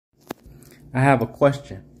I have a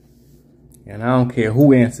question, and I don't care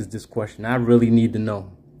who answers this question. I really need to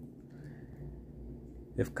know.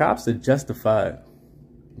 If cops are justified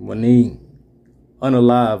when they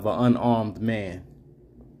unalive an unarmed man,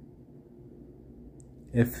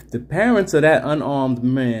 if the parents of that unarmed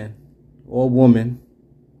man or woman,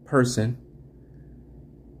 person,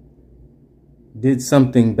 did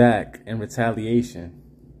something back in retaliation,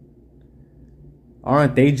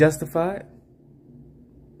 aren't they justified?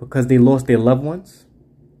 Because they lost their loved ones?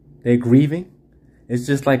 They're grieving? It's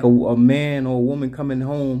just like a man or a woman coming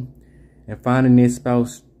home and finding their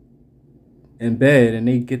spouse in bed, and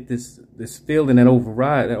they get this feeling that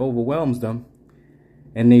overwhelms them,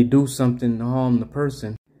 and they do something to harm the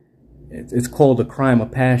person. It's called a crime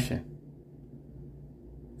of passion.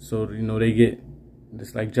 So, they get,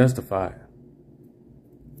 it's like justified.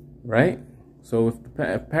 Right? So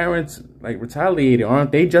if parents like retaliated,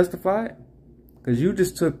 aren't they justified? Because you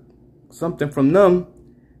just took something from them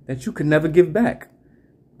that you could never give back,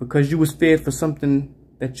 because you was feared for something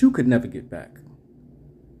that you could never get back.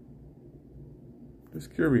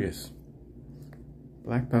 Just curious.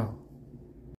 Black Power.